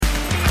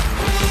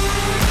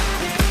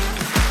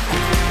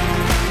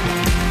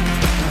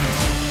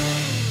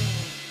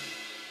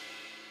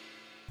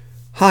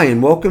Hi,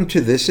 and welcome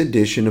to this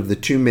edition of the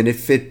 2-Minute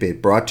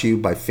FitBit brought to you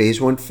by Phase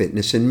 1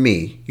 Fitness and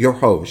me, your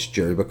host,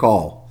 Jerry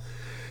Bacall.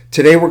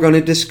 Today we're going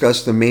to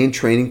discuss the main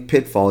training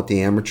pitfall at the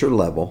amateur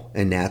level,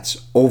 and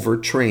that's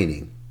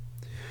overtraining.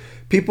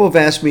 People have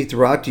asked me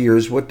throughout the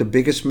years what the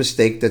biggest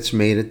mistake that's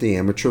made at the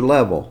amateur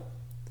level.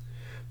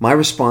 My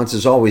response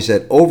is always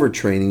that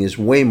overtraining is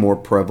way more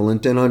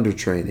prevalent than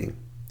undertraining.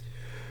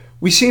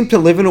 We seem to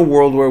live in a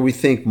world where we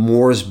think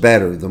more is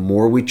better. The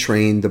more we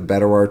train, the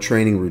better our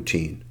training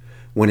routine.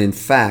 When in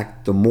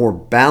fact, the more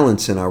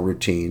balance in our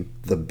routine,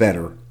 the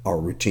better our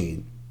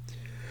routine.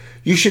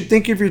 You should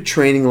think of your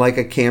training like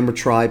a camera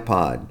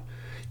tripod.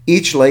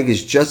 Each leg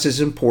is just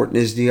as important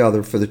as the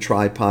other for the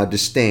tripod to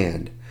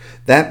stand.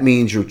 That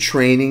means your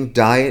training,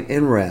 diet,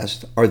 and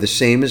rest are the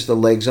same as the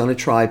legs on a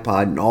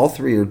tripod, and all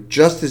three are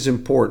just as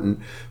important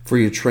for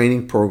your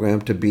training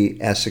program to be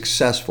as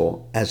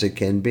successful as it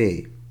can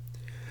be.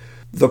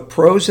 The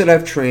pros that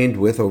I've trained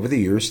with over the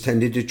years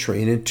tended to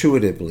train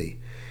intuitively,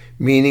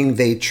 meaning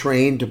they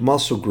trained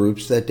muscle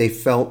groups that they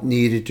felt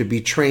needed to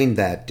be trained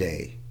that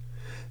day.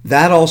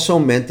 That also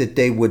meant that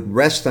they would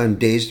rest on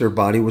days their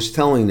body was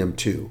telling them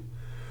to.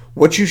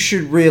 What you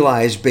should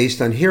realize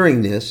based on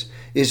hearing this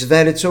is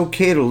that it's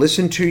okay to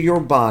listen to your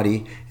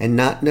body and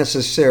not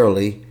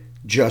necessarily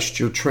just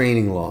your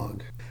training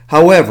log.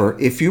 However,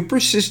 if you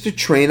persist to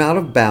train out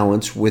of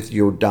balance with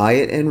your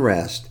diet and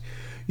rest,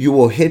 you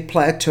will hit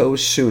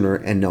plateaus sooner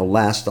and they'll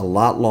last a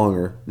lot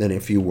longer than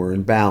if you were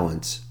in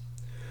balance.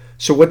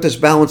 So what does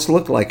balance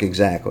look like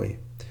exactly?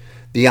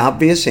 The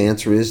obvious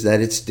answer is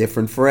that it's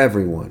different for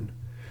everyone.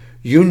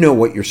 You know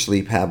what your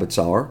sleep habits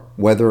are,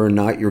 whether or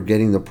not you're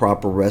getting the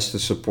proper rest to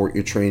support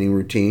your training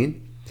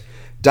routine.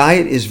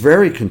 Diet is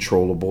very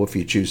controllable if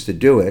you choose to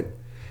do it.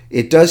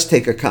 It does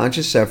take a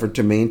conscious effort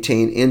to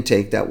maintain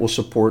intake that will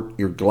support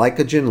your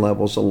glycogen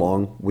levels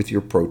along with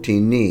your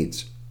protein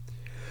needs.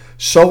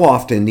 So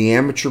often, the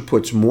amateur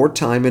puts more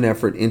time and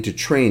effort into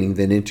training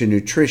than into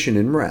nutrition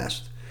and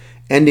rest,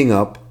 ending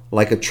up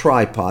like a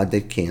tripod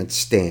that can't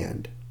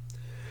stand.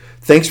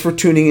 Thanks for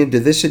tuning into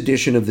this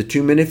edition of the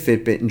 2-Minute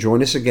Fitbit, and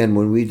join us again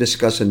when we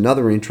discuss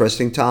another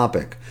interesting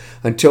topic.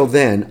 Until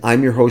then,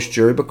 I'm your host,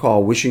 Jerry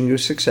Bacall, wishing you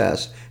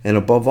success, and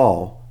above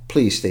all,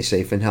 please stay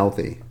safe and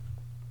healthy.